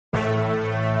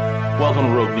Welcome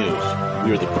to Rogue News.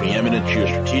 We are the preeminent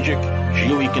geostrategic,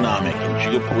 geoeconomic, and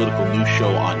geopolitical news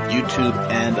show on YouTube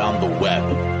and on the web.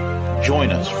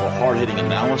 Join us for hard-hitting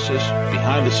analysis,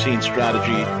 behind-the-scenes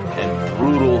strategy, and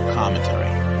brutal commentary.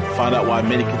 Find out why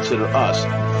many consider us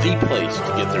the place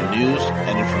to get their news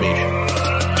and information.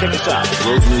 Check us out at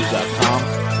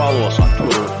roguenews.com. Follow us on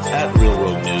Twitter at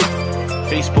RealRogueNews,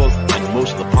 Facebook, and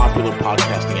most of the popular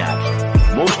podcasting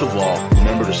apps. Most of all,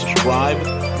 remember to subscribe,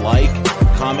 like,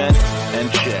 comment,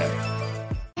 and share.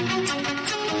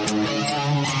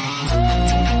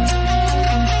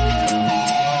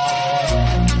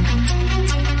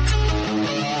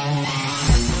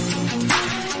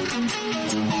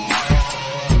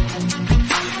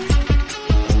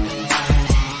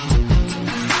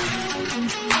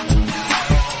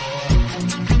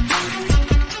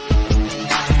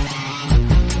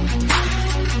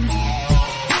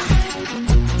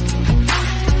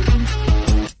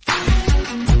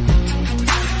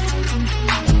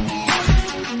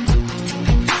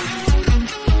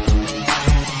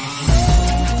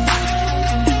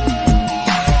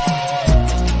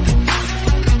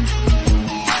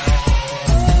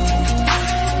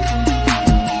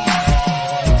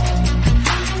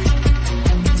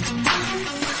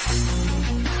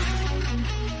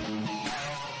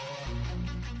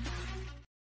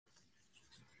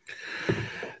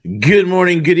 Good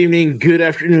morning, good evening, good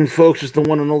afternoon, folks. It's the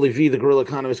one and only V, the Guerrilla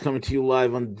Economist, coming to you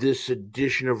live on this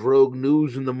edition of Rogue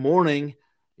News in the morning.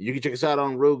 You can check us out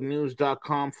on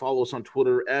roguenews.com. Follow us on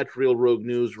Twitter at Real Rogue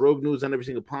News. Rogue News on every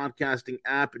single podcasting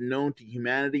app known to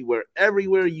humanity. We're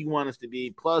everywhere you want us to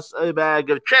be, plus a bag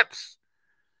of chips.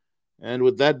 And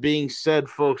with that being said,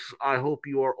 folks, I hope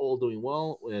you are all doing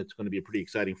well. It's going to be a pretty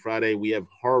exciting Friday. We have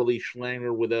Harley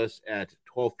Schlanger with us at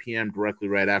 12 p.m. directly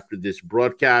right after this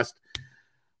broadcast.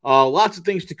 Lots of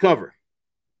things to cover.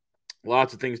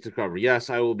 Yes,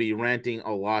 I will be ranting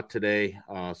a lot today,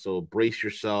 so brace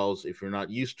yourselves. If you're not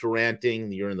used to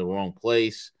ranting, you're in the wrong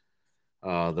place.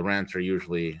 The rants are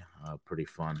usually pretty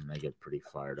fun, and I get pretty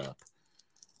fired up.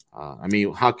 I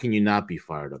mean, how can you not be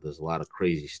fired up? There's a lot of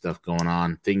crazy stuff going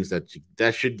on, things that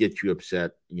should get you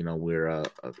upset. You know, we're a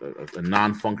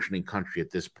non-functioning country at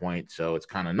this point, so it's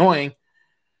kind of annoying,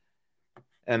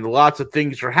 and lots of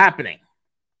things are happening.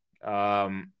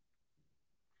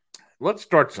 Let's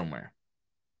start somewhere,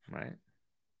 right?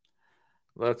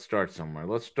 Let's start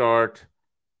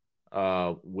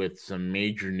with some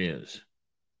major news.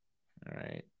 All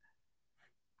right.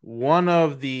 One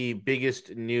of the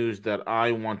biggest news that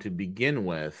I want to begin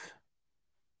with,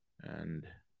 and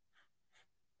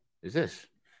is this.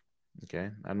 Okay.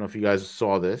 I don't know if you guys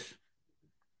saw this,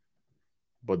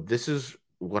 but this is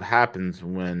what happens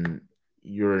when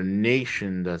you're a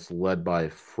nation that's led by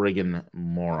friggin'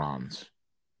 morons.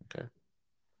 Okay.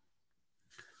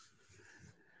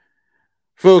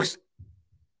 Folks,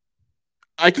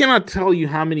 I cannot tell you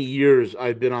how many years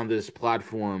I've been on this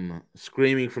platform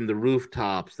screaming from the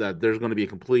rooftops that there's going to be a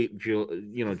complete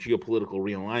geopolitical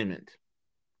realignment.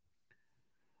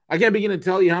 I can't begin to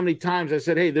tell you how many times I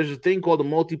said, hey, there's a thing called a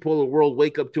multipolar world.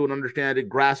 Wake up to it, understand it,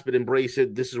 grasp it, embrace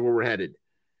it. This is where we're headed.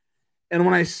 And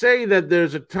when I say that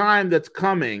there's a time that's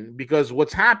coming, because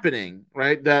what's happening,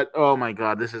 right, that, oh my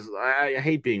God, I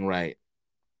hate being right.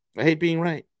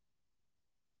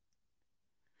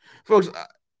 Folks,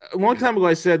 a long time ago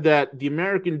I said that the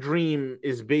American dream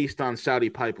is based on Saudi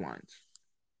pipelines.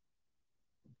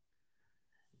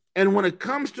 And when it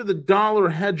comes to the dollar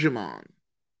hegemon,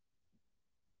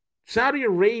 Saudi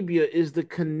Arabia is the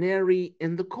canary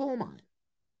in the coal mine.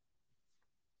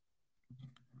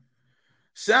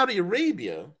 Saudi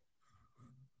Arabia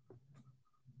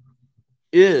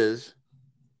is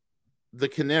the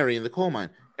canary in the coal mine.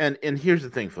 And here's the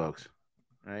thing, folks.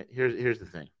 All right? Here's the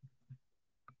thing.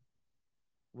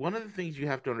 One of the things you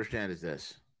have to understand is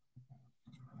this.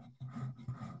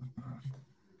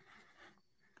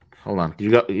 Hold on.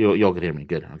 Y'all can hear me.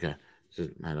 Good. Okay. Just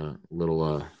had a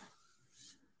little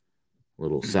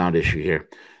sound issue here.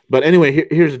 But anyway,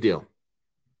 here's the deal.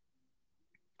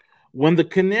 When the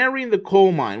canary in the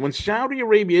coal mine, when Saudi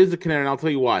Arabia is the canary, and I'll tell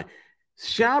you why.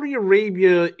 Saudi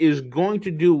Arabia is going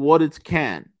to do what it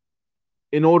can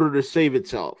in order to save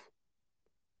itself.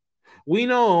 We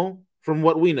know from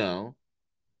what we know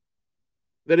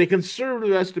that a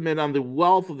conservative estimate on the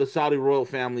wealth of the Saudi royal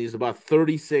family is about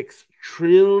 $36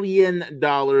 trillion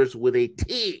with a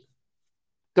T.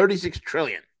 36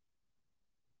 trillion.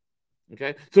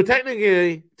 Okay? So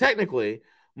technically,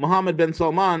 Mohammed bin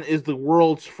Salman is the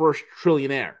world's first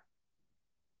trillionaire.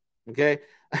 Okay?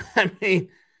 I mean,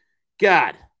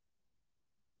 God.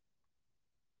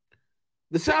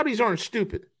 The Saudis aren't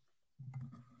stupid.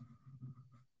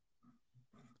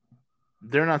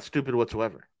 They're not stupid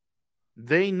whatsoever.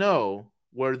 They know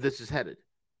where this is headed.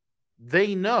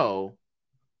 They know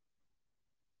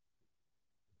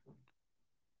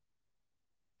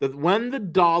that when the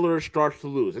dollar starts to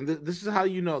lose, and this is how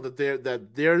you know that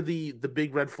they're the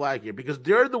big red flag here, because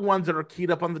they're the ones that are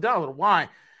keyed up on the dollar. Why?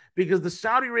 Because the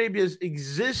Saudi Arabia's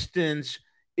existence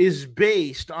is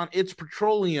based on its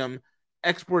petroleum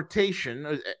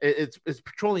exportation, its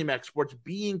petroleum exports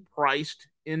being priced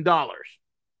in dollars.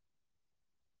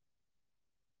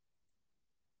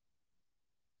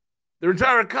 Their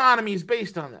entire economy is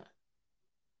based on that.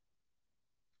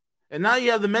 And now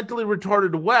you have the mentally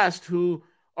retarded West who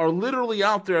are literally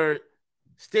out there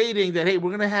stating that, hey, we're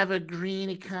going to have a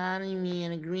green economy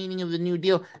and a greening of the New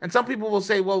Deal. And some people will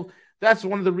say, well, that's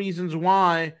one of the reasons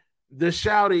why the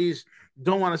Saudis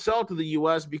don't want to sell to the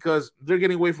U.S. because they're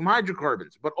getting away from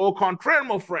hydrocarbons. But au contraire,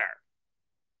 mon frère.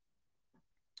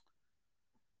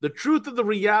 The truth of the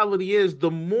reality is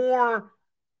the more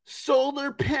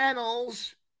solar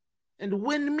panels and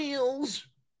windmills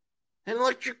and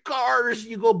electric cars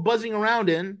you go buzzing around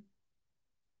in,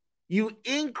 you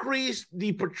increase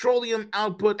the petroleum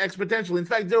output exponentially. In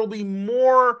fact, there will be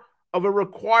more of a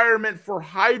requirement for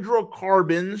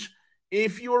hydrocarbons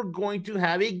if you're going to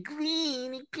have a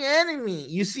green economy.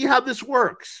 You see how this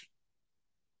works?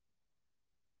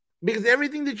 Because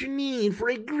everything that you need for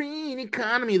a green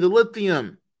economy, the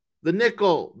lithium, the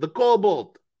nickel, the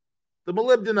cobalt, the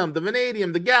molybdenum, the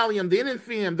vanadium, the gallium, the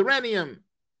infinium, the rhenium,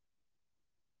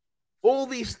 all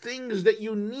these things that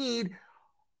you need,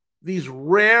 these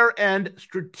rare and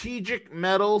strategic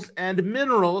metals and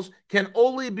minerals, can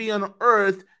only be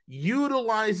unearthed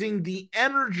utilizing the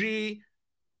energy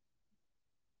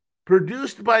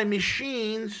produced by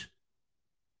machines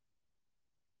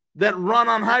that run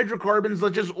on hydrocarbons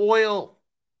such as oil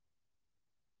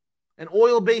and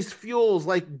oil-based fuels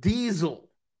like diesel.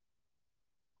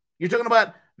 You're talking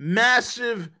about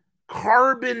massive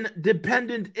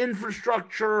carbon-dependent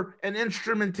infrastructure and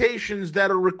instrumentations that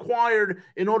are required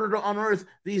in order to unearth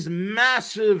these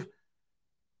massive,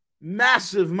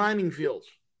 massive mining fields.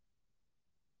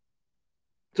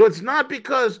 So it's not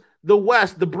because the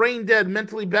West, the brain-dead,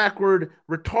 mentally backward,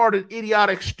 retarded,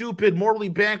 idiotic, stupid, morally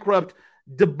bankrupt,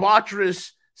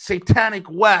 debaucherous, satanic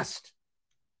West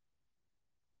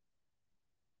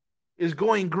is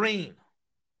going green.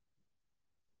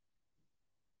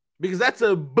 Because that's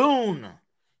a boon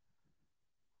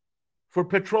for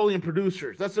petroleum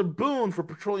producers. That's a boon for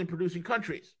petroleum producing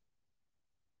countries.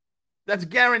 That's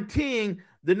guaranteeing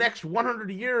the next 100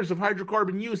 years of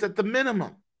hydrocarbon use at the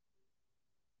minimum.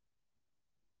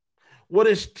 What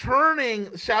is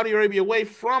turning Saudi Arabia away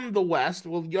from the West?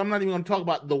 Well, I'm not even going to talk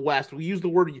about the West. We use the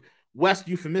word West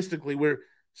euphemistically. We're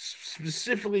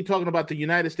specifically talking about the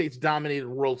United States dominated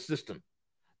world system,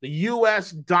 the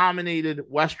U.S. dominated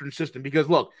Western system. Because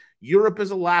look, Europe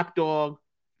is a lapdog.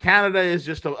 Canada is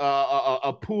just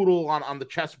a poodle on the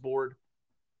chessboard.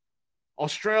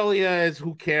 Australia is,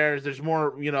 who cares? There's more,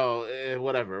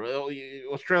 whatever.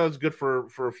 Australia is good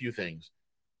for a few things.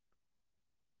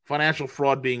 Financial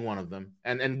fraud being one of them,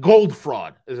 and gold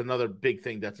fraud is another big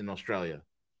thing that's in Australia.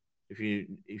 If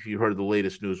you heard the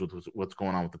latest news with what's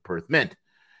going on with the Perth Mint,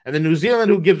 and then New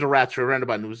Zealand, who gives a rat's rear end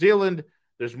about New Zealand?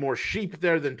 There's more sheep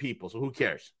there than people, so who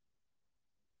cares?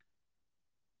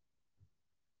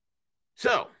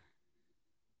 So,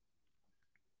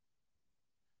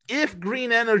 if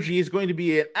green energy is going to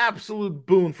be an absolute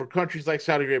boon for countries like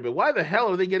Saudi Arabia, why the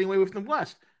hell are they getting away with the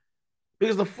West?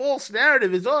 Because the false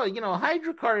narrative is, oh,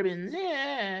 hydrocarbons,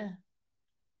 yeah.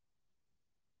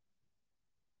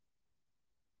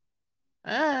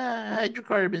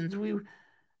 Hydrocarbons, we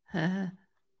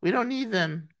don't need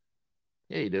them.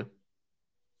 Yeah, you do.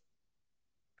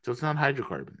 So it's not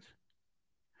hydrocarbons.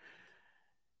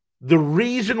 The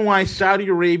reason why Saudi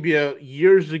Arabia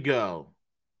years ago,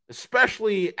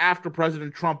 especially after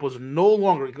President Trump was no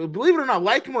longer, believe it or not,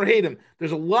 like him or hate him,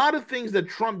 there's a lot of things that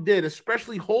Trump did,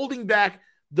 especially holding back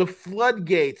the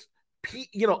floodgates. He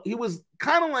was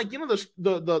kind of like,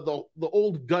 the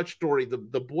old Dutch story, the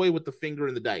boy with the finger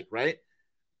in the dike, right?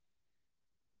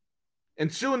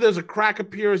 And soon there's a crack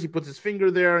appears, he puts his finger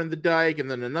there in the dike,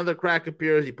 and then another crack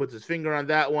appears, he puts his finger on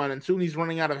that one, and soon he's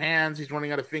running out of hands, he's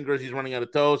running out of fingers, he's running out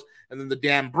of toes, and then the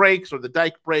dam breaks or the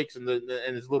dike breaks, and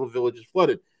his little village is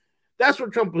flooded. That's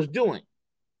what Trump was doing.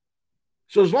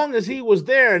 So as long as he was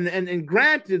there, and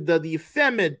granted the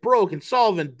effeminate, broke,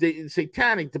 insolvent,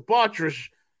 satanic, debaucherous,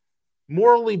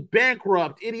 morally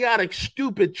bankrupt, idiotic,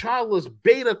 stupid, childless,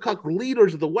 beta cuck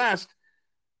leaders of the West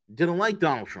didn't like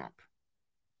Donald Trump.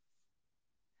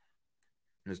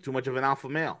 He was too much of an alpha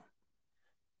male.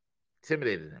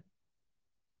 Intimidated him.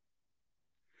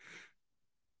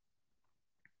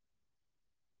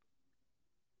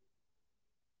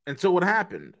 And so what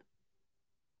happened?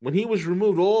 When he was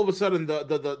removed, all of a sudden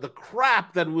the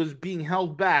crap that was being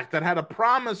held back, that had a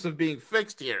promise of being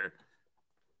fixed here,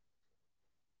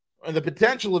 and the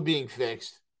potential of being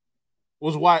fixed,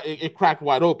 was why it cracked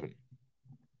wide open.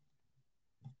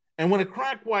 And when it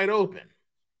cracked wide open,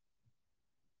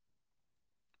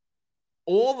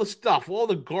 all the stuff, all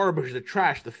the garbage, the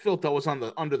trash, the filth that was on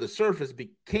the under the surface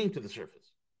came to the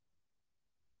surface,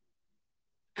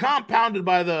 compounded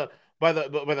by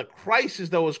the crisis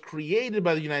that was created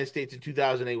by the United States in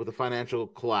 2008 with the financial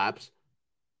collapse.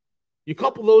 You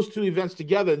couple those two events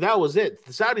together, that was it.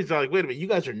 The Saudis are like, wait a minute, you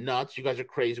guys are nuts. You guys are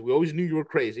crazy. We always knew you were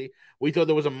crazy. We thought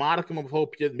there was a modicum of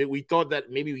hope here. We thought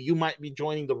that maybe you might be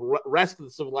joining the rest of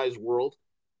the civilized world.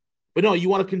 But no, you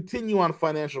want to continue on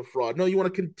financial fraud. No, you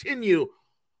want to continue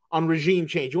on regime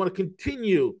change. You want to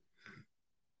continue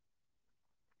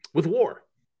with war.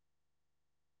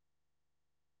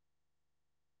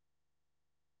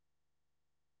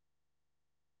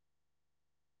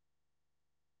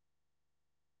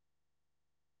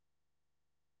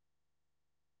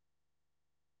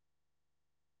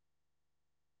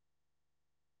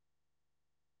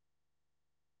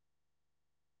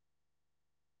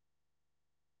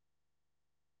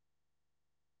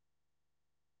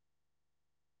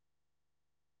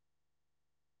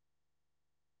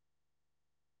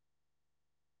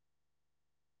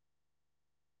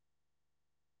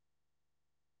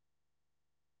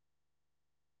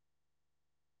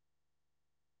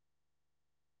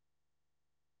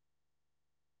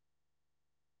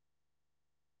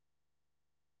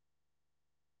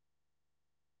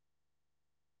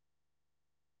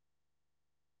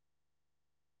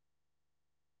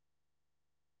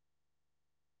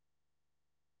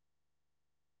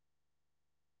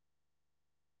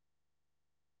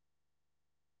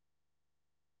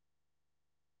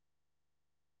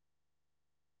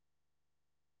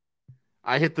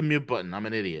 I hit the mute button. I'm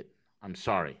an idiot. I'm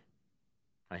sorry.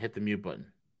 I hit the mute button.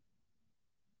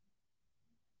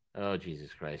 Oh,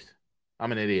 Jesus Christ.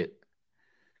 I'm an idiot.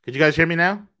 Could you guys hear me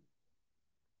now?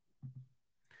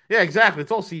 Yeah, exactly.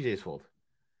 It's all CJ's fault.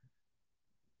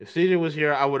 If CJ was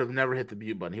here, I would have never hit the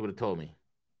mute button. He would have told me.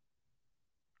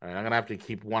 All right, I'm gonna have to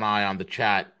keep one eye on the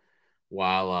chat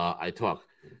while I talk.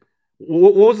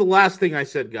 What was the last thing I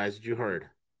said, guys? That you heard?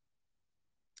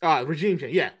 Regime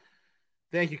change. Yeah.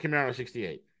 Thank you, Camaro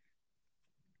 68.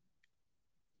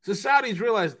 So Saudis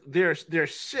realize they're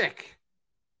sick.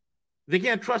 They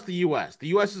can't trust the U.S. The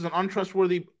U.S. is an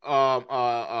untrustworthy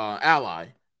ally.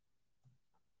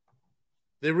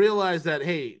 They realize that,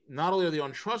 hey, not only are they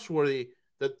untrustworthy,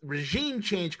 that regime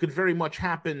change could very much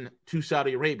happen to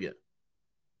Saudi Arabia.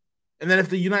 And then if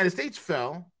the United States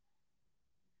fell,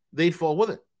 they'd fall with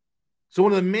it. So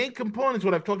one of the main components,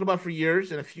 what I've talked about for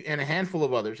years, and a handful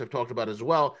of others I've talked about as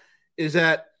well, is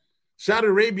that Saudi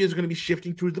Arabia is going to be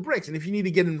shifting towards the BRICS. And if you need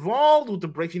to get involved with the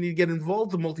BRICS, you need to get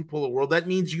involved with the multipolar world. That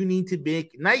means you need to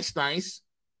make nice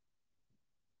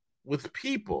with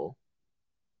people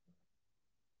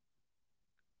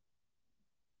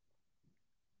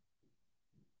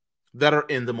that are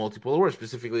in the multipolar world,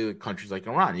 specifically like countries like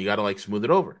Iran. You got to like smooth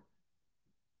it over.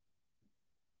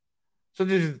 So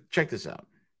just check this out.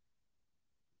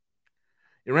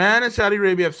 Iran and Saudi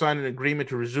Arabia have signed an agreement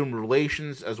to resume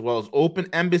relations as well as open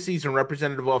embassies and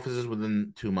representative offices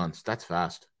within 2 months. That's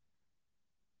fast.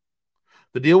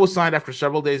 The deal was signed after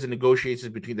several days of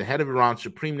negotiations between the head of Iran's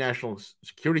Supreme National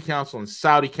Security Council and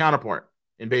Saudi counterpart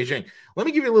in Beijing. Let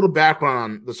me give you a little background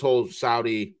on this whole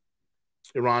Saudi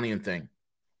Iranian thing.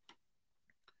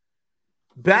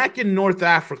 Back in North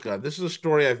Africa, this is a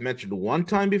story I've mentioned one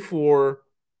time before,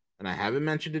 and I haven't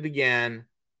mentioned it again.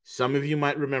 Some of you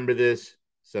might remember this,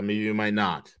 some of you might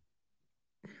not.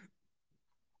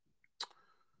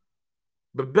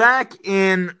 But back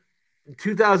in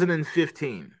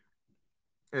 2015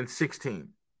 and 16,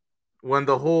 when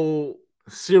the whole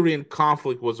Syrian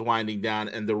conflict was winding down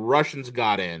and the Russians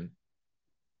got in,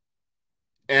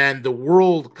 and the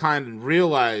world kind of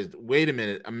realized, wait a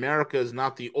minute, America is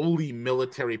not the only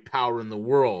military power in the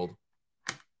world.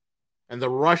 And the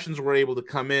Russians were able to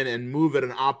come in and move at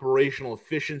an operational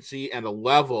efficiency and a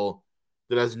level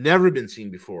that has never been seen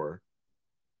before.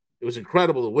 It was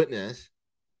incredible to witness.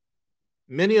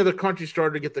 Many other countries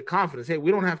started to get the confidence, hey,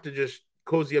 we don't have to just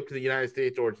cozy up to the United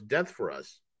States or it's death for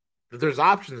us, that there's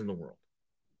options in the world.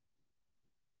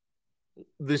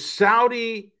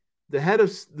 The head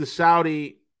of the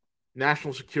Saudi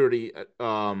national security,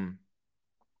 their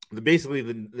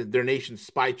nation's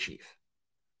spy chief,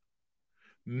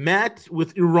 met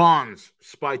with Iran's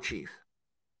spy chief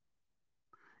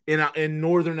in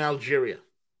northern Algeria.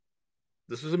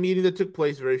 This was a meeting that took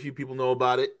place. Very few people know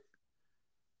about it.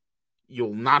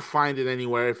 You'll not find it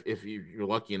anywhere if you're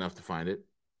lucky enough to find it.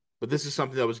 But this is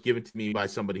something that was given to me by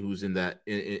somebody who's in the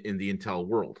intel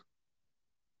world.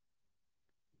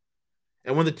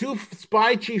 And when the two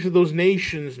spy chiefs of those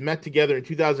nations met together in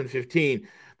 2015,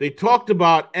 they talked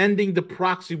about ending the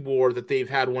proxy war that they've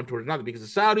had one towards another, because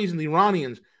the Saudis and the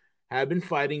Iranians have been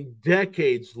fighting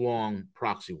decades-long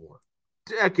proxy war.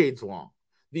 Decades long.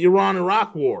 The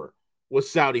Iran-Iraq war was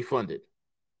Saudi funded,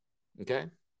 okay,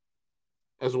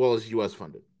 as well as U.S.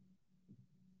 funded.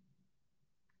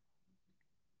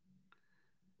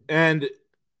 And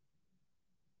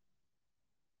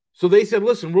so they said,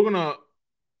 listen, we're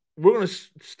gonna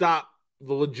stop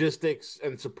the logistics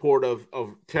and support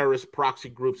of terrorist proxy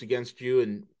groups against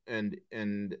you, and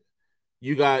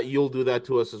you'll do that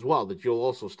to us as well, that you'll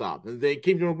also stop. And they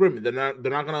came to an agreement. They're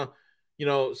not gonna,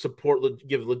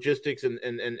 give logistics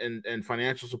and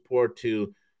financial support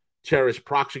to terrorist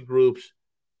proxy groups,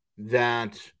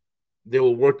 that they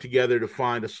will work together to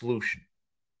find a solution.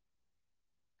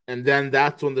 And then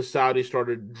that's when the Saudis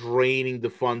started draining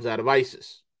the funds out of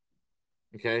ISIS.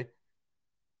 Okay.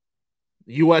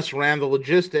 The U.S. ran the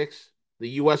logistics. The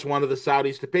U.S. wanted the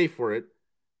Saudis to pay for it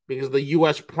because the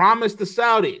U.S. promised the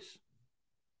Saudis,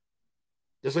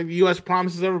 just like the U.S.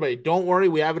 promises everybody, don't worry,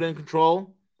 we have it in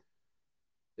control.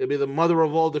 It'll be the mother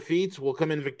of all defeats. We'll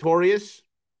come in victorious.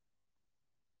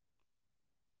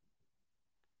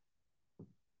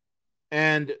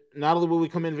 And not only will we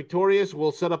come in victorious,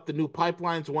 we'll set up the new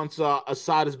pipelines once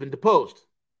Assad has been deposed.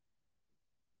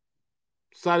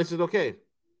 Saudi said, okay.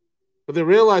 But they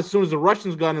realized as soon as the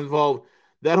Russians got involved,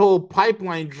 that whole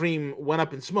pipeline dream went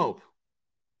up in smoke.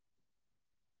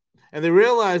 And they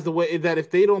realized the way that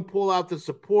if they don't pull out the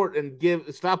support and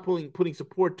stop putting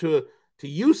support to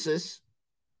USIS,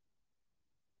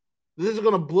 this is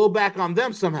going to blow back on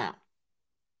them somehow.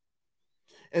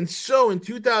 And so in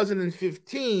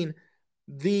 2015,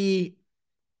 the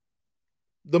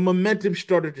momentum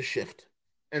started to shift.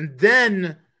 And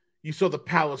then you saw the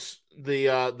palace,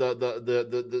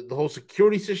 the whole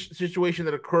security situation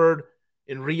that occurred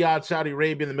in Riyadh, Saudi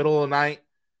Arabia, in the middle of the night,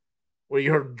 where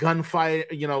you heard gunfire,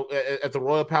 at the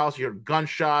royal palace, you heard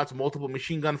gunshots, multiple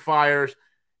machine gun fires,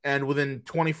 and within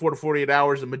 24 to 48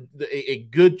 hours, a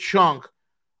good chunk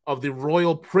of the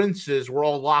royal princes were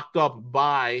all locked up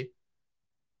by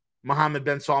Mohammed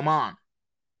bin Salman.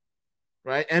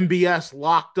 Right, MBS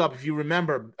locked up. If you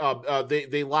remember,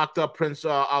 they locked up Prince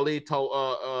Ali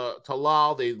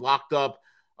Talal. They locked up.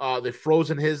 They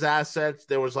frozen his assets.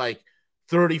 There was like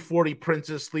 30, 40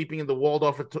 princes sleeping in the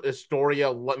Waldorf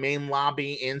Astoria main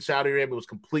lobby in Saudi Arabia. It was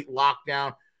complete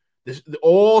lockdown.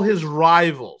 All his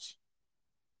rivals,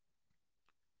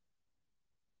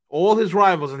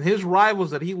 and his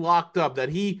rivals that he locked up, that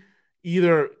he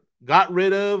either got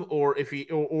rid of, or if he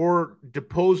or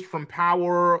deposed from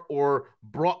power, or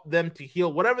brought them to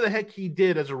heel, whatever the heck he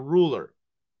did as a ruler,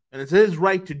 and it's his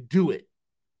right to do it.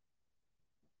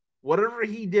 Whatever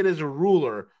he did as a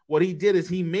ruler, what he did is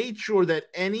he made sure that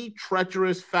any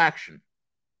treacherous faction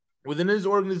within his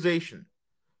organization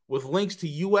with links to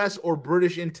U.S. or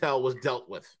British intel was dealt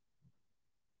with.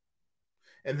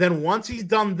 And then once he's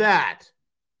done that,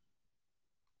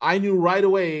 I knew right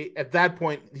away at that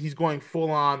point he's going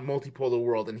full on multipolar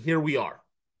world. And here we are.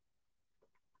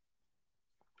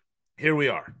 Here we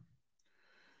are.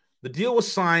 The deal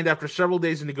was signed after several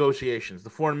days of negotiations. The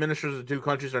foreign ministers of the two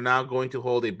countries are now going to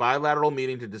hold a bilateral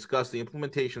meeting to discuss the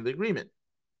implementation of the agreement.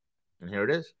 And here it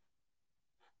is.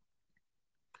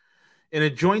 In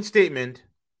a joint statement,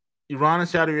 Iran and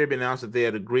Saudi Arabia announced that they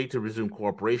had agreed to resume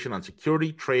cooperation on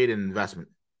security, trade, and investment.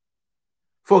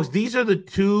 Folks, these are the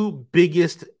two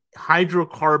biggest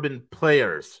hydrocarbon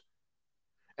players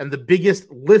and the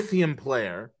biggest lithium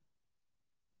player.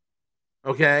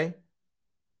 Okay?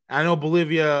 I know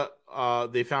Bolivia,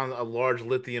 they found a large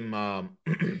lithium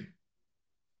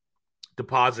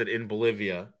deposit in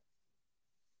Bolivia.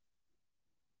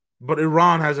 But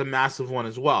Iran has a massive one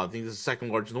as well. I think it's the second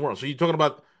largest in the world. So you're talking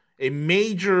about a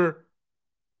major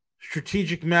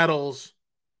strategic metals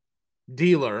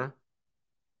dealer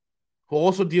who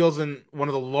also deals in one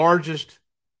of the largest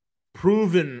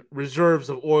proven reserves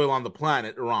of oil on the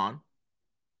planet, Iran,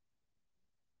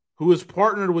 who is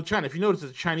partnered with China. If you notice,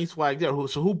 there's a Chinese flag there.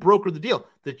 So who brokered the deal?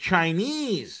 The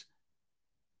Chinese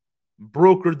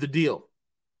brokered the deal.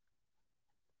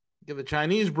 Yeah, the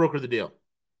Chinese brokered the deal.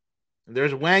 And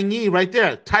there's Wang Yi right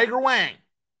there. Tiger Wang.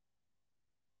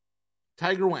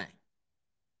 Tiger Wang.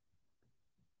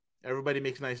 Everybody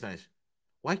makes nice.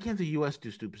 Why can't the U.S. do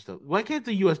stupid stuff? Why can't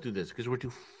the U.S. do this? Because we're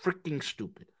too freaking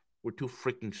stupid. We're too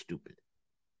freaking stupid.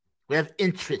 We have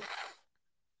interests.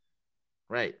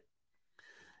 Right.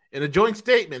 In a joint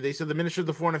statement, they said the ministers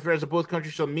of foreign affairs of both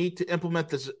countries shall meet to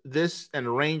implement this and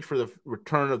arrange for the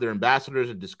return of their ambassadors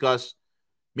and discuss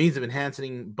means of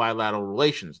enhancing bilateral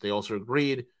relations. They also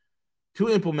agreed to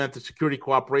implement the security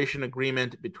cooperation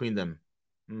agreement between them,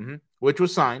 which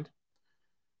was signed,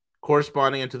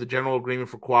 corresponding to the general agreement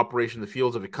for cooperation in the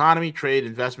fields of economy, trade,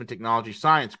 investment, technology,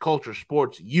 science, culture,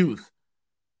 sports, youth.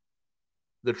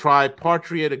 The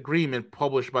tripartite agreement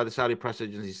published by the Saudi press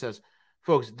agency says,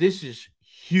 folks, this is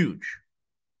huge.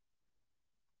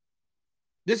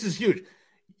 This is huge.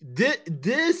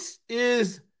 This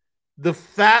is the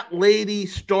fat lady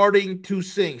starting to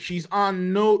sing. She's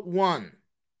on note one.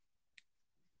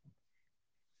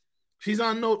 She's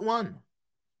on note one.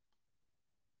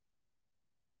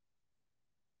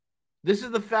 This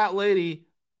is the fat lady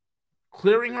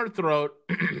clearing her throat,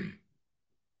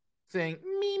 saying,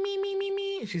 me, me, me, me,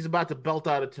 me. She's about to belt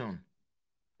out a tune.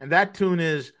 And that tune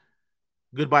is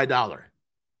Goodbye Dollar.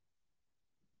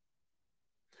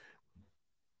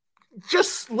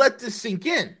 Just let this sink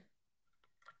in.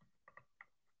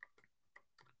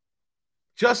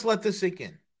 Just let this sink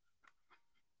in.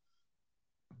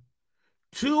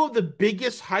 Two of the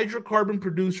biggest hydrocarbon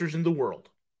producers in the world,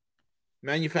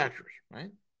 manufacturers, right?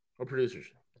 Or producers.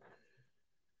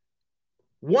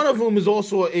 One of whom is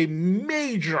also a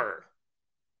major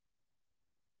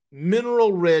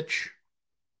mineral-rich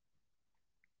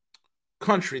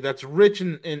country that's rich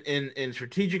in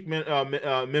strategic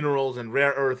minerals and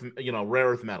rare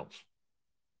earth metals.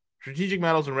 Strategic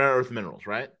metals and rare earth minerals,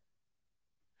 right?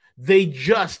 They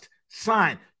just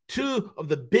signed. Two of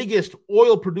the biggest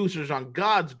oil producers on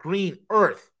God's green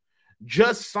earth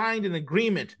just signed an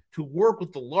agreement to work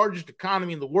with the largest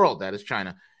economy in the world, that is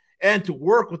China, and to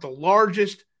work with the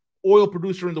largest oil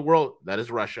producer in the world, that is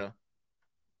Russia.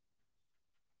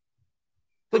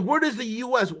 Like, where does the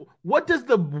U.S., what does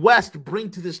the West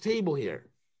bring to this table here?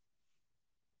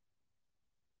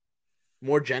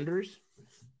 More genders?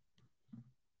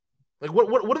 Like,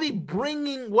 what are they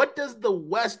bringing? What does the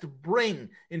West bring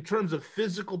in terms of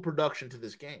physical production to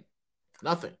this game?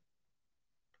 Nothing.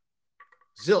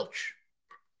 Zilch.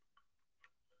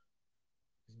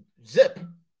 Zip.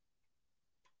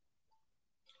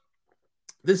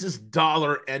 This is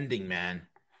dollar ending, man.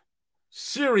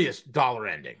 Serious dollar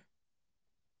ending.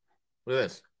 Look at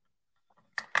this.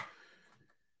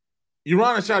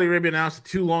 Iran and Saudi Arabia announced the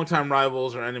two longtime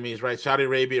rivals or enemies, right? Saudi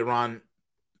Arabia, Iran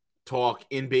talk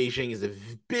in Beijing is a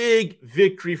big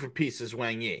victory for peace, says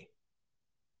Wang Yi.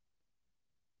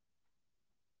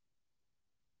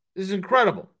 This is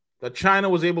incredible that China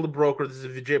was able to broker. This is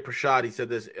Vijay Prashad. He said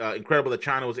this, incredible that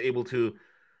China was able to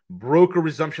broker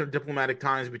resumption of diplomatic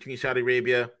ties between Saudi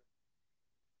Arabia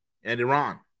and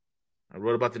Iran. I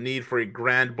wrote about the need for a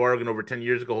grand bargain over 10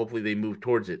 years ago. Hopefully they move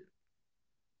towards it.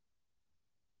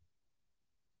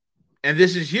 And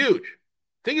this is huge.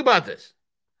 Think about this.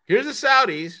 Here's the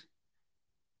Saudis,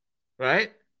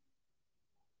 right?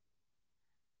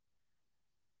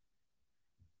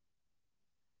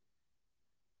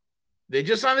 They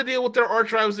just signed a deal with their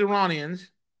arch rivals, the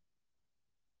Iranians.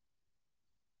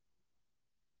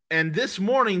 And this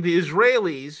morning, the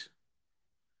Israelis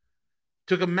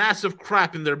took a massive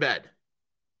crap in their bed.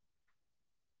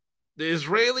 The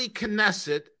Israeli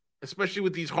Knesset, especially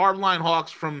with these hardline hawks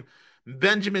from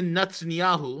Benjamin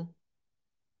Netanyahu,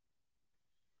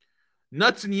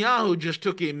 just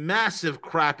took a massive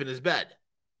crap in his bed.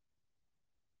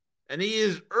 And he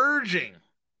is urging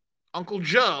Uncle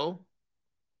Joe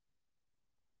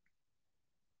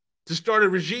to start a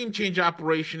regime change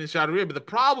operation in Saudi Arabia. But the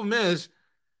problem is,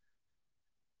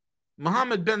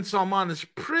 Mohammed bin Salman is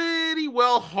pretty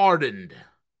well hardened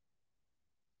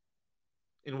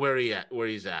in where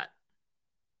he's at.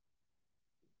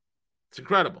 It's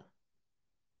incredible.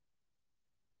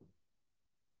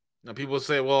 Now, people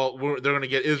say, well, they're going to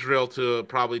get Israel to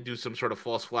probably do some sort of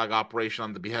false flag operation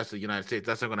on the behest of the United States.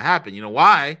 That's not going to happen. You know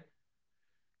why?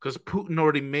 Because Putin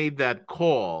already made that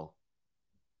call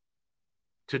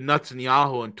to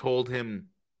Netanyahu and told him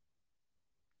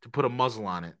to put a muzzle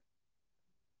on it.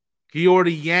 He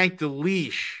already yanked the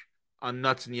leash on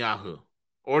Netanyahu.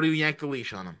 Already yanked the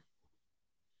leash on him.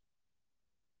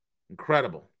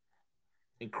 Incredible.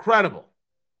 Incredible.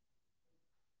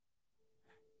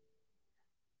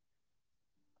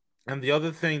 And the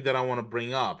other thing that I want to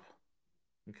bring up,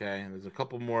 okay, and there's a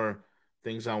couple more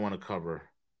things I want to cover.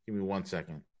 Give me 1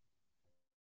 second.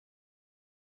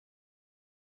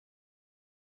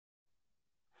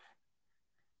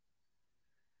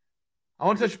 I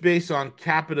want to touch base on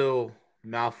capital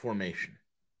malformation,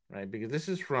 right? Because this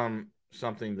is from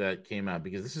something that came out.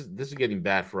 Because this is getting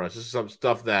bad for us. This is some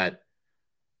stuff that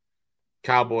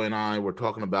Cowboy and I were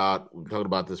talking about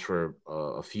this for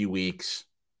a few weeks.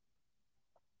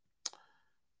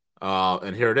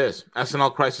 And here it is.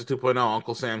 SNL Crisis 2.0.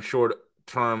 Uncle Sam's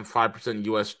short-term 5%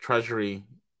 U.S. Treasury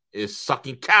is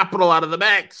sucking capital out of the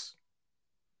banks.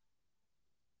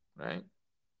 Right?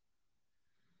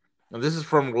 And this is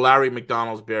from Larry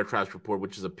McDonald's Bear Traps Report,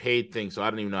 which is a paid thing, so I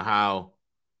don't even know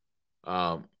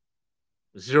how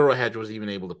Zero Hedge was even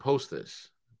able to post this.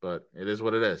 But it is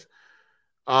what it is.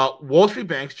 Wall Street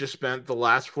banks just spent the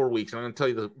last 4 weeks, and I'm going to tell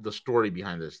you the story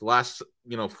behind this. The last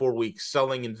 4 weeks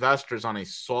selling investors on a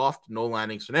soft no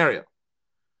landing scenario.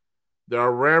 There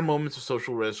are rare moments of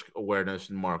social risk awareness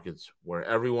in markets where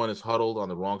everyone is huddled on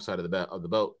the wrong side of the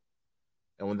boat.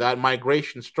 And when that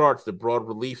migration starts, the broad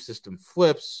relief system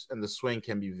flips and the swing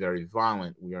can be very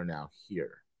violent. We are now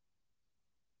here.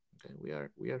 Okay,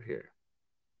 we are here.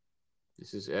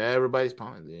 This is everybody's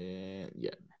pulling.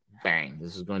 Yeah. Bang.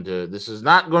 This is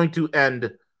not going to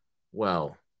end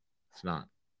well. It's not.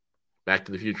 Back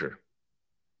to the Future.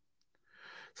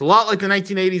 It's a lot like the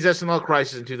 1980s SNL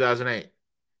crisis in 2008.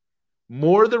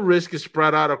 More of the risk is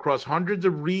spread out across hundreds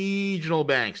of regional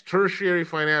banks. Tertiary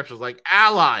financials like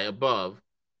Ally above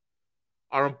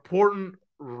are important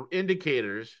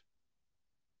indicators.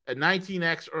 At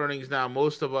 19x earnings now,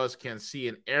 most of us can see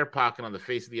an air pocket on the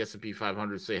face of the S&P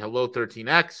 500 say, hello,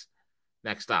 13x,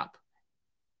 next stop.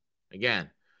 Again,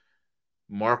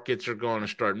 markets are going to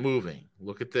start moving.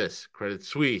 Look at this. Credit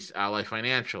Suisse, Ally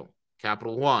Financial,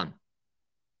 Capital One.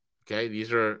 Okay,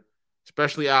 these are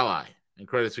especially Ally and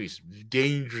Credit Suisse.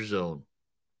 Danger zone.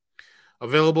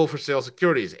 Available for sale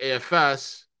securities.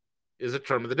 AFS is a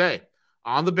term of the day.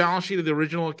 On the balance sheet of the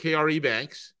original KRE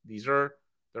banks, there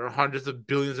are hundreds of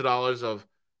billions of dollars of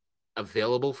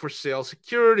available for sale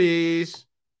securities,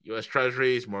 U.S.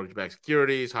 Treasuries, mortgage-backed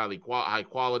securities,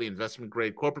 high-quality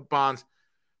investment-grade corporate bonds.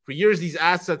 For years, these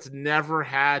assets never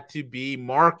had to be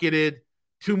marketed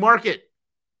to market.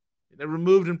 They never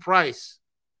moved in price.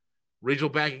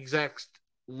 Regional bank execs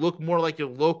look more like your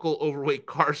local overweight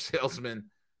car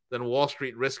salesman than Wall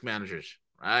Street risk managers.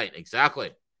 Right, exactly.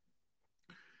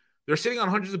 They're sitting on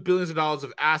hundreds of billions of dollars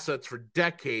of assets for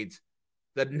decades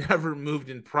that never moved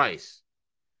in price.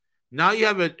 Now you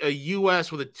have a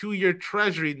U.S. with a 2-year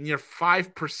treasury near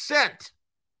 5%.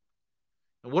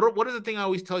 And what is the thing I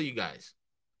always tell you guys?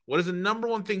 What is the number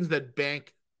one things that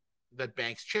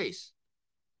banks chase?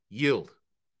 Yield.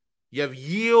 You have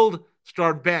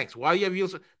yield-starved banks. Why do you have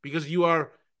yield? Because you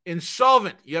are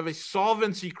insolvent. You have a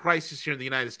solvency crisis here in the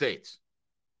United States.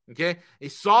 Okay? A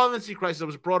solvency crisis that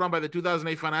was brought on by the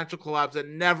 2008 financial collapse that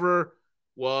never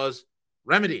was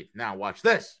remedied. Now, watch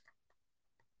this.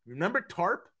 Remember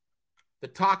TARP? The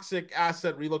Toxic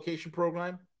Asset Relocation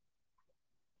Program?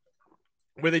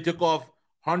 Where they took off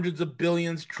hundreds of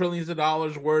billions, trillions of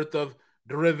dollars worth of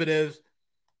derivatives.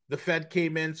 The Fed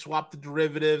came in, swapped the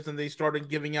derivatives, and they started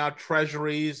giving out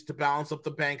treasuries to balance up the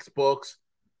bank's books.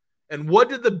 And what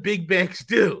did the big banks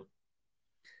do?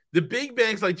 The big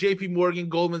banks like JP Morgan,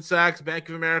 Goldman Sachs, Bank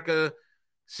of America,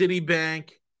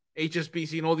 Citibank,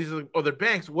 HSBC, and all these other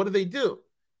banks, what did they do?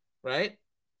 Right?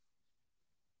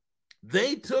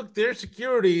 They took their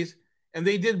securities and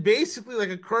they did basically like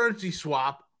a currency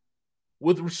swap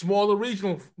with smaller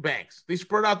regional banks. They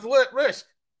spread out the risk.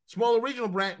 Smaller regional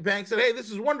banks said, hey,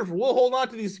 this is wonderful. We'll hold on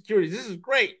to these securities. This is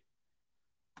great.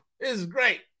 This is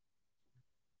great.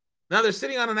 Now they're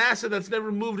sitting on an asset that's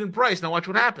never moved in price. Now watch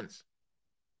what happens.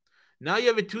 Now you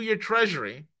have a 2-year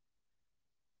treasury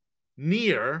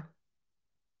near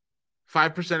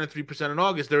 5% and 3% in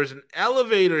August. There is an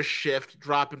elevator shift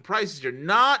drop in prices. You're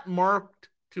not marked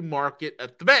to market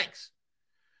at the banks.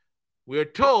 We are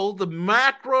told the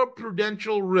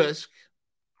macro-prudential risk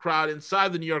crowd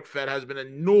inside the New York Fed has been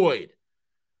annoyed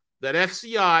that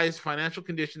FCI's financial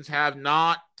conditions have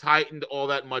not tightened all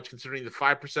that much, considering the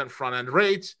 5% front-end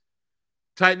rates.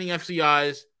 Tightening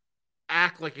FCI's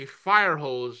act like a fire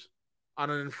hose on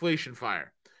an inflation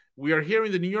fire. We are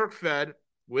hearing the New York Fed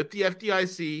with the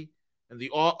FDIC and the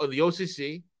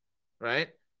OCC, right,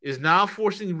 is now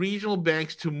forcing regional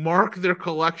banks to mark their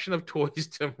collection of toys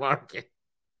to market.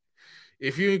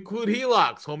 If you include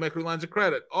HELOCs, home equity lines of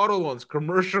credit, auto loans,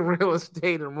 commercial real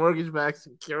estate, and mortgage-backed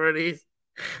securities.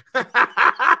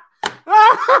 Oh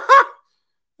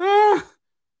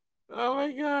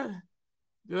my God.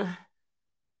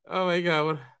 Oh my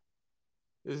God.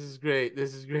 This is great.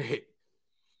 This is great.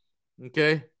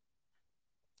 Okay.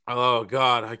 Oh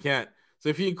God, I can't. So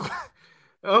if you,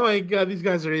 oh my God, these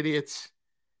guys are idiots.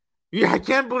 Yeah, I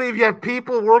can't believe you have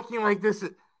people working like this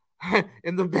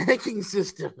in the banking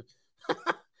system.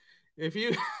 If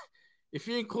you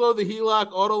include the HELOC,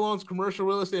 auto loans, commercial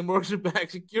real estate,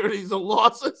 mortgage-backed securities, the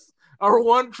losses are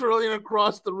 $1 trillion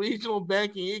across the regional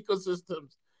banking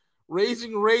ecosystems.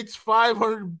 Raising rates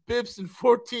 500 bips in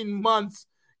 14 months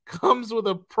comes with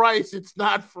a price. It's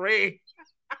not free.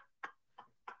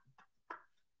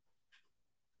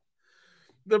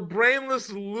 The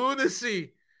brainless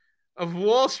lunacy of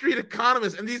Wall Street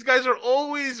economists, and these guys are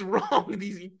always wrong.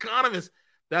 These economists.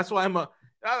 That's why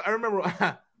I remember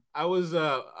I was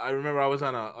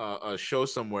on a show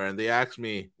somewhere,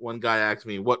 and one guy asked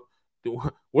me, where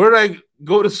did I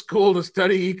go to school to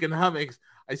study economics?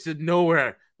 I said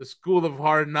nowhere. The school of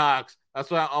hard knocks. That's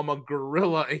why I'm a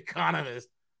guerrilla economist.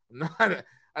 Not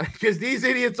because these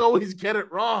idiots always get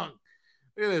it wrong.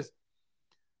 Look at this.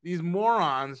 These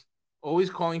morons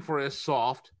always calling for a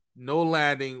soft, no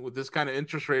landing with this kind of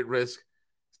interest rate risk,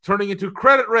 turning into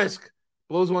credit risk.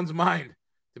 Blows one's mind.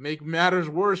 To make matters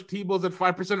worse, T-bills at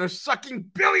 5% are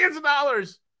sucking billions of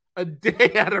dollars a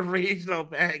day out of regional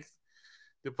banks.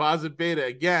 Deposit beta,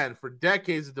 again, for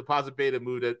decades, the deposit beta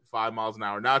moved at 5 miles an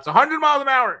hour. Now it's 100 miles an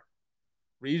hour.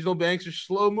 Regional banks are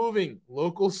slow moving,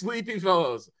 local sleepy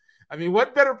fellows. I mean,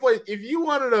 what better place? If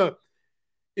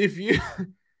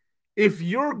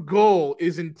your goal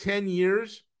is in 10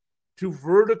 years to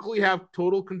vertically have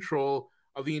total control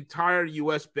of the entire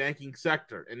U.S. banking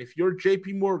sector, and if you're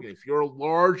JP Morgan, if you're a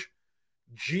large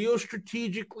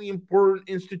geostrategically important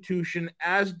institution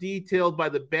as detailed by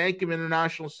the Bank of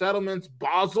International Settlements,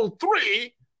 Basel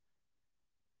III,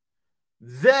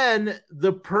 then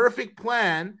the perfect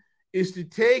plan is to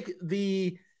take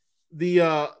the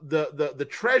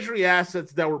treasury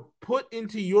assets that were put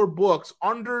into your books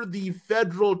under the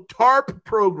federal TARP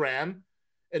program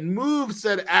and move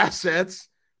said assets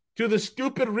to the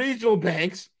stupid regional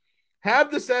banks,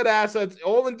 have the said assets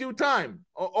all in due time.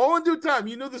 All in due time.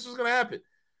 You knew this was going to happen.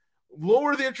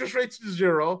 Lower the interest rates to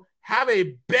zero, have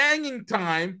a banging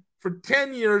time for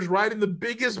 10 years riding the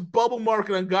biggest bubble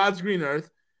market on God's green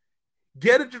earth,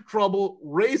 get into trouble,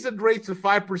 raise the rates to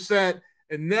 5%,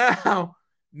 and now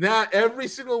every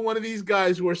single one of these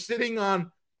guys who are sitting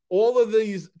on all of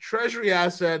these treasury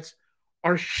assets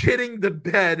are shitting the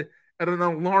bed at an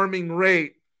alarming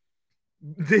rate.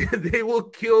 They will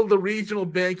kill the regional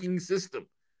banking system.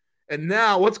 And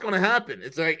now what's going to happen?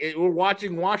 It's like we're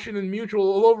watching Washington Mutual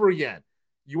all over again.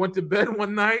 You went to bed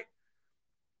one night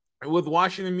with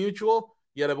Washington Mutual.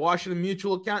 You had a Washington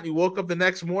Mutual account. And you woke up the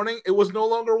next morning. It was no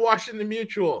longer Washington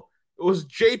Mutual. It was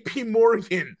JP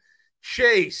Morgan,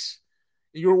 Chase.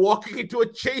 You were walking into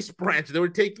a Chase branch. They were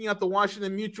taking out the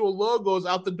Washington Mutual logos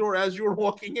out the door as you were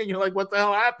walking in. You're like, what the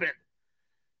hell happened?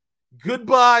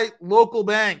 Goodbye, local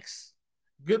banks.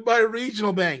 Goodbye,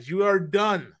 regional banks. You are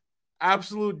done.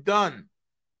 Absolute done.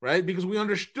 Right? Because we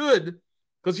understood.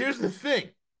 Because here's the thing.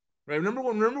 Right? Remember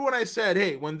when I said,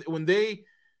 hey, when they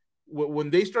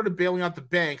started bailing out the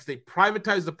banks, they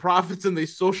privatized the profits and they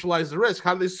socialized the risk.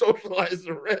 How do they socialize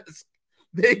the risk?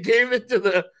 They gave it to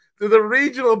the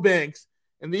regional banks.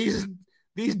 And these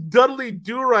Dudley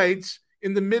Do-Rights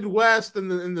in the Midwest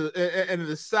and in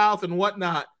the South and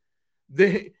whatnot,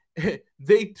 they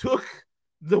took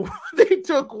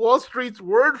Wall Street's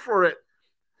word for it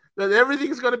that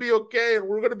everything's going to be okay and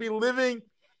we're going to be living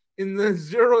in the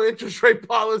zero interest rate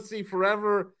policy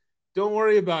forever. Don't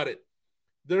worry about it.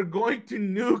 They're going to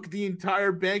nuke the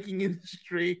entire banking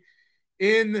industry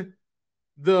in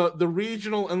the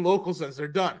regional and local sense. They're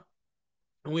done.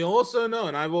 And we also know,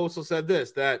 and I've also said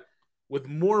this, that with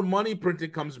more money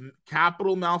printed comes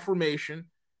capital malformation.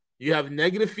 You have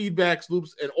negative feedback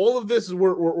loops, and all of this is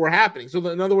where happening. So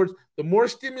in other words, the more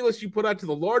stimulus you put out to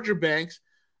the larger banks,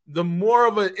 the more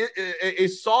of a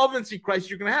solvency crisis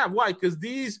you're going to have. Why? Because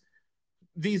these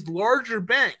larger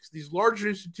banks, these larger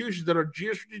institutions that are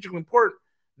geostrategically important,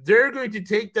 they're going to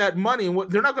take that money and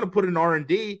they're not going to put in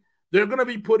R&D. They're going to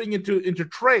be putting into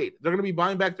trade. They're going to be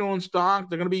buying back their own stock.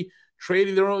 They're going to be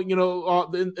trading their own, in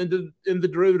the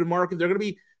derivative market. They're going to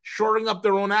be shoring up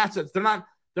their own assets. They're not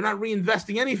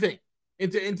reinvesting anything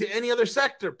into any other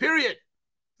sector. Period.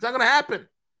 It's not going to happen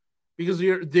because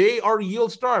they are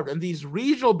yield starved, and these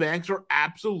regional banks are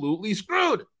absolutely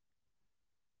screwed.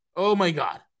 Oh my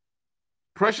God!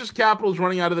 Precious capital is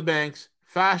running out of the banks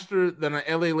faster than an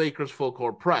LA Lakers full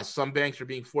court press. Some banks are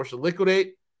being forced to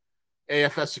liquidate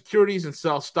AFS securities and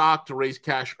sell stock to raise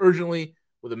cash urgently,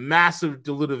 with a massive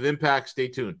dilutive impact. Stay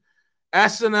tuned.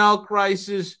 SNL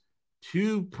crisis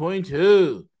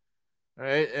 2.0. All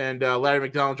right. And Larry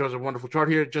McDonald draws a wonderful chart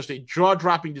here. Just a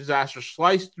jaw-dropping disaster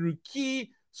sliced through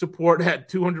key support at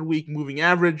 200-week moving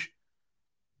average.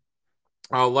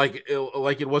 Like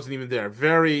it wasn't even there.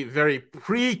 Very, very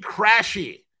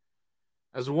pre-crashy.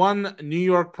 As one New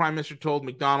York Prime Minister told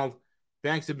McDonald,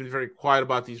 banks have been very quiet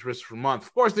about these risks for months.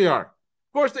 Of course they are.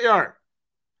 Of course they are.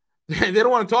 They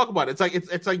don't want to talk about it.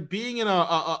 It's like being in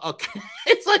a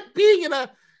it's like being in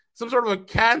a some sort of a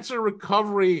cancer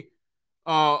recovery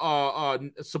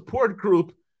support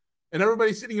group, and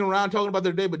everybody's sitting around talking about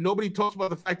their day, but nobody talks about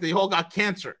the fact they all got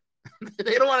cancer.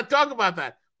 They don't want to talk about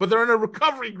that, but they're in a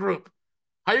recovery group.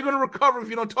 How are you going to recover if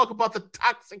you don't talk about the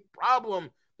toxic problem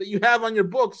that you have on your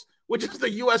books, which is the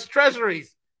U.S.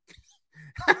 Treasuries?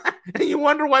 And you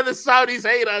wonder why the Saudis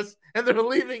hate us and they're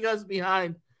leaving us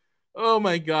behind. Oh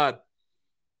my God.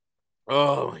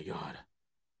 Oh my God.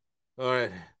 All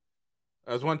right.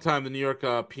 As one time, the New York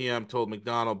PM told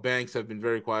McDonald, banks have been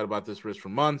very quiet about this risk for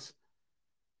months.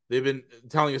 They've been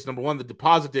telling us, number one, the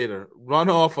deposit data, run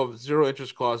off of zero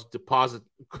interest costs, deposit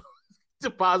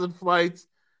flights,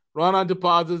 run on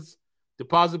deposits,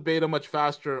 deposit beta much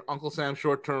faster. Uncle Sam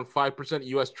short term 5%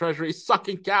 U.S. Treasury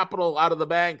sucking capital out of the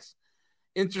banks.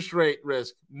 Interest rate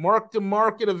risk, mark to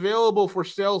market available for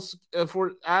sales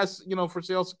for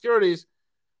sale securities,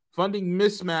 funding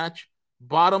mismatch.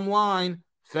 Bottom line,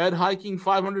 Fed hiking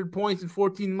 500 points in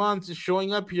 14 months is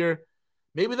showing up here.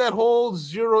 Maybe that whole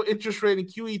zero interest rate and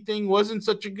QE thing wasn't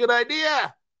such a good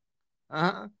idea.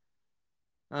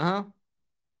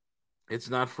 It's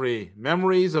not free.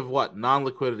 Memories of what?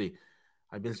 Non-liquidity.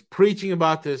 I've been preaching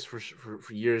about this for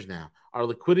years now. Our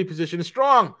liquidity position is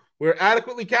strong. We're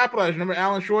adequately capitalized. Remember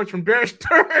Alan Schwartz from Bear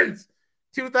Stearns,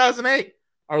 2008.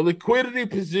 Our liquidity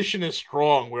position is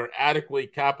strong. We're adequately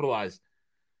capitalized.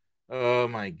 Oh,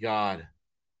 my God.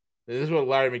 This is what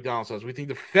Larry McDonald says. We think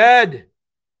the Fed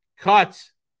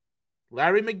cuts.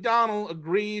 Larry McDonald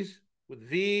agrees with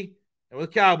V and with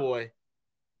Cowboy,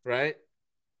 right?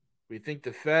 We think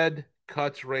the Fed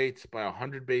cuts rates by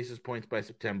 100 basis points by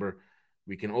September.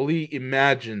 We can only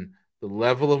imagine the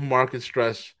level of market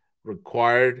stress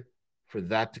required for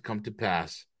that to come to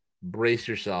pass. Brace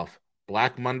yourself.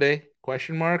 Black Monday,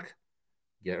 question mark?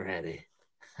 Get ready.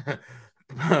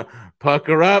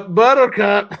 Pucker up,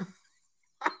 buttercup.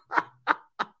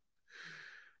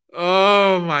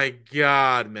 Oh, my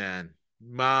God, man.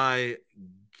 My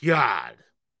God.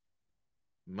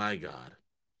 My God.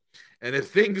 And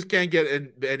if things can't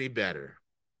get any better,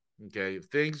 okay, if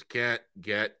things can't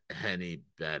get any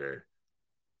better,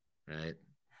 right?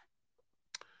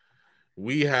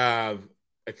 We have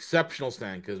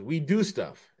Exceptionalstan because we do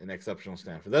stuff in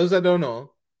Exceptionalstan. For those that don't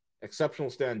know,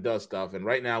 Exceptionalstan does stuff. And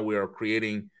right now we are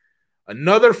creating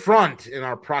another front in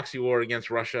our proxy war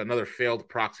against Russia, another failed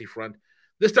proxy front,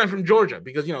 this time from Georgia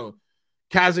because,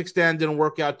 Kazakhstan didn't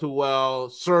work out too well.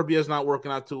 Serbia's not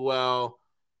working out too well.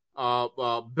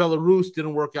 Belarus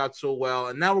didn't work out so well.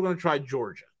 And now we're going to try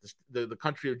Georgia, the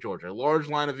country of Georgia. A large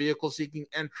line of vehicles seeking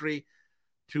entry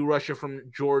to Russia from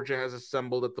Georgia has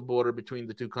assembled at the border between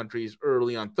the two countries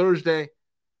early on Thursday.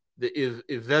 The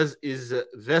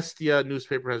Izvestia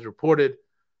newspaper has reported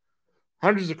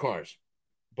hundreds of cars,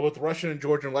 both Russian and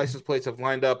Georgian license plates, have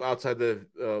lined up outside the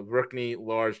Verkhny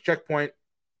large checkpoint.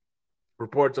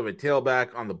 Reports of a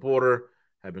tailback on the border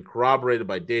have been corroborated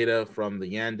by data from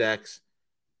the Yandex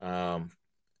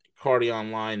Cardi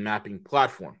Online mapping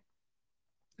platform.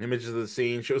 Images of the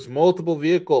scene shows multiple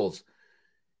vehicles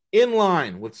in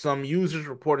line, with some users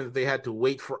reporting that they had to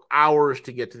wait for hours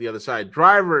to get to the other side.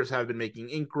 Drivers have been making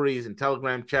inquiries in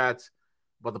Telegram chats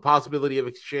about the possibility of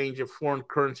exchange of foreign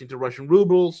currency into Russian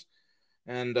rubles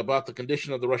and about the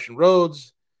condition of the Russian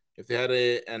roads if they had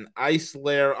an ice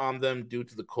layer on them due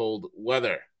to the cold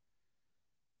weather.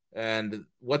 And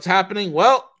what's happening?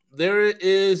 Well, there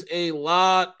is a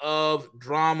lot of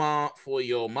drama for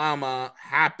your mama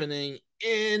happening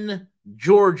in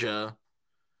Georgia.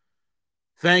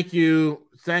 Thanks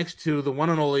to the one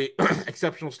and only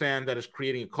Exceptionalstan that is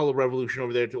creating a color revolution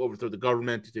over there to overthrow the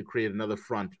government, to create another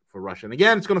front for Russia. And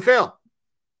again, it's going to fail.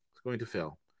 It's going to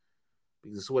fail.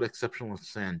 Because this is what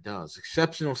Exceptionalstan does.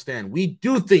 Exceptionalstan. We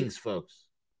do things, folks.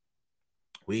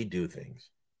 We do things.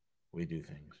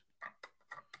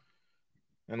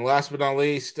 And last but not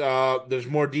least, there's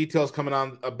more details coming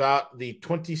on about the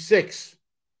 26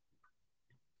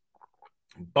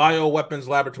 bioweapons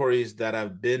laboratories that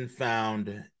have been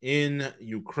found in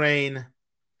Ukraine.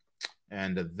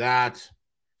 And that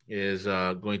is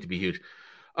going to be huge.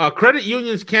 Credit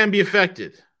unions can be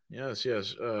affected. Yes.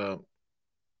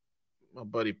 My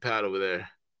buddy Pat over there,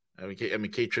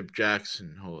 K-Trip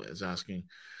Jackson is asking.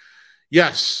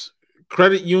 Yes,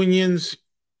 credit unions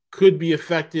could be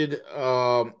affected.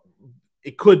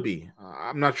 It could be.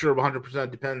 I'm not sure 100%.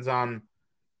 Depends on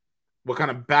what kind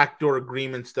of backdoor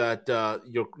agreements that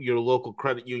your local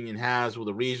credit union has with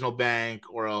a regional bank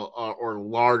or a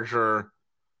larger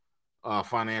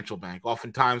financial bank.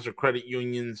 Oftentimes, their credit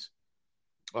unions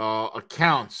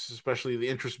accounts, especially the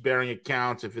interest-bearing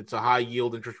accounts, if it's a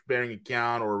high-yield interest-bearing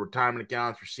account or retirement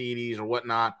accounts or CDs or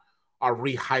whatnot, are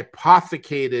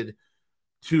rehypothecated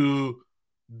to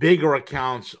bigger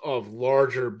accounts of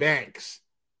larger banks.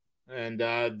 And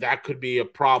that could be a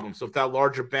problem. So if that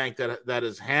larger bank that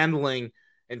is handling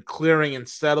and clearing and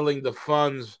settling the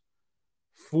funds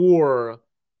for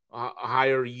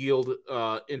higher yield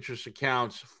interest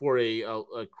accounts for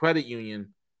a credit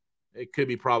union, it could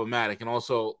be problematic. And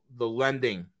also the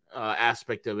lending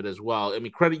aspect of it as well. I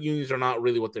mean, credit unions are not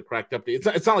really what they're cracked up to.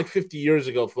 It's not like 50 years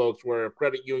ago, folks, where a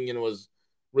credit union was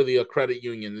really a credit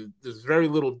union. There's very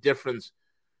little difference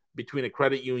between a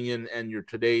credit union and your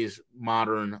today's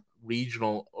modern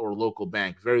regional or local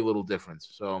bank. Very little difference.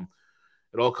 So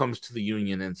it all comes to the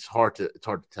union, and it's hard to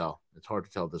tell. It's hard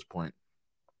to tell at this point.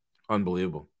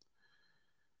 Unbelievable.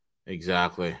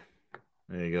 Exactly.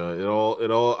 There you go.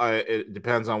 It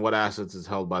depends on what assets is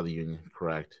held by the union.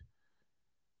 Correct.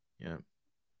 Yeah.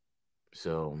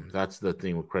 So that's the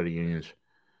thing with credit unions.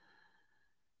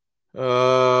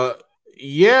 Uh,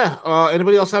 yeah.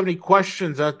 Anybody else have any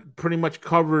questions? That pretty much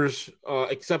covers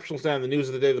Exceptionalstan, the news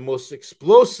of the day. The most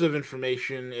explosive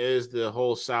information is the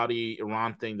whole Saudi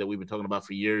Iran thing that we've been talking about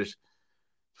for years.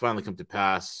 Finally come to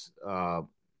pass.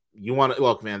 You want to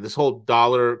look, man, this whole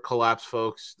dollar collapse,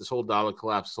 folks, this whole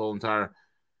entire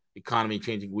economy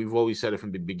changing. We've always said it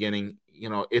from the beginning. You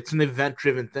know, it's an event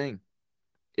driven thing.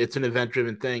 It's an event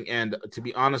driven thing. And to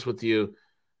be honest with you,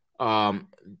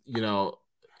 you know,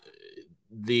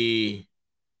 the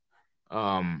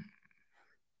to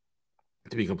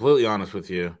be completely honest with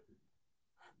you,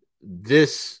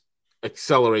 this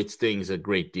accelerates things a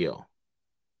great deal.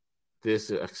 This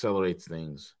accelerates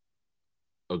things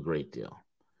a great deal.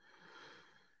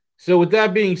 So with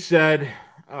that being said,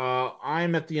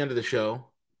 I'm at the end of the show.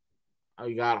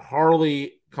 I got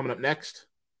Harley coming up next.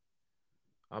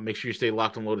 Make sure you stay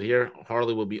locked and loaded here.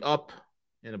 Harley will be up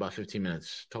in about 15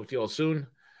 minutes. Talk to you all soon.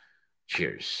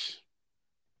 Cheers.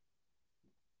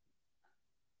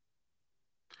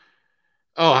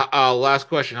 Oh, last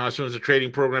question. How soon is the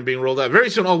trading program being rolled out?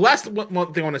 Very soon. Oh, last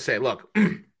one thing I want to say. Look,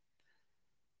 I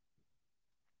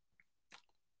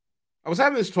was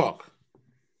having this talk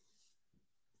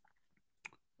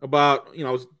about,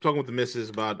 I was talking with the missus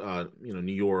about,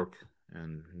 New York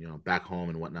and, back home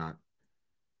and whatnot.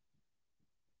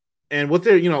 And what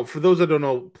they're, for those that don't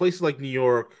know, places like New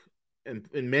York and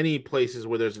in many places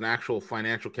where there's an actual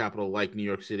financial capital like New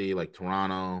York City, like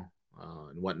Toronto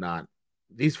and whatnot,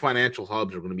 these financial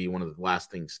hubs are going to be one of the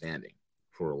last things standing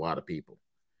for a lot of people.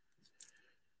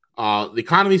 The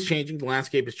economy is changing. The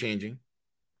landscape is changing.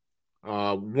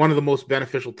 One of the most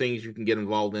beneficial things you can get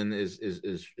involved in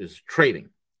is trading,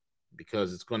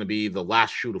 because it's going to be the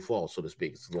last shoe to fall, so to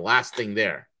speak. It's the last thing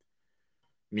there.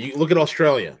 I mean, you look at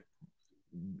Australia.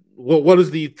 What is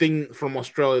the thing from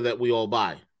Australia that we all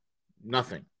buy?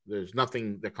 Nothing. There's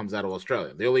nothing that comes out of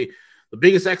Australia. The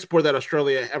biggest export that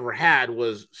Australia ever had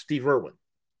was Steve Irwin,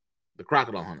 the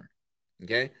crocodile hunter.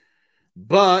 Okay.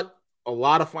 But a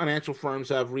lot of financial firms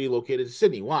have relocated to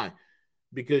Sydney. Why?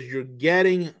 Because you're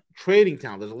getting trading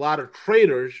talent. There's a lot of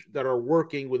traders that are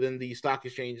working within the stock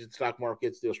exchanges and stock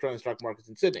markets, the Australian stock markets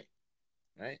in Sydney,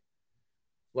 right?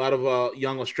 A lot of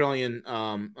young Australian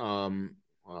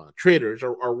traders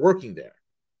are working there.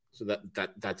 So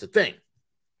that's a thing.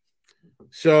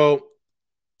 So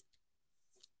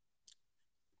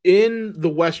in the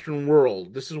Western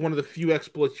world, this is one of the few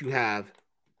exploits you have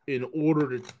in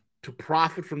order to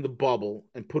profit from the bubble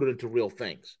and put it into real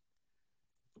things.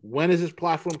 When is this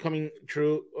platform coming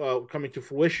to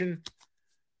fruition?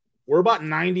 We're about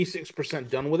 96%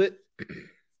 done with it.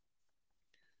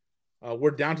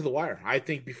 We're down to the wire. I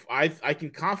think I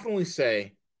can confidently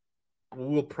say we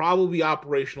will probably be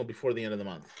operational before the end of the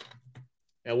month,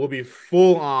 and we'll be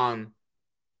full on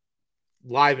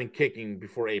live and kicking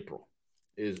before April.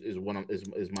 Is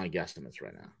my guesstimates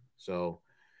right now. So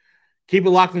keep it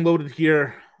locked and loaded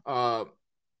here, and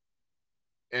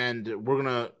we're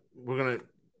gonna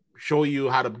show you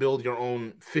how to build your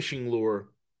own fishing lure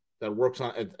that works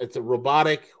on. It's a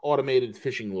robotic automated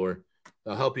fishing lure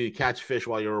that'll help you catch fish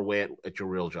while you're away at your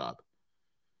real job.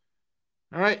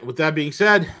 All right. With that being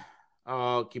said,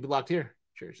 keep it locked here.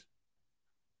 Cheers.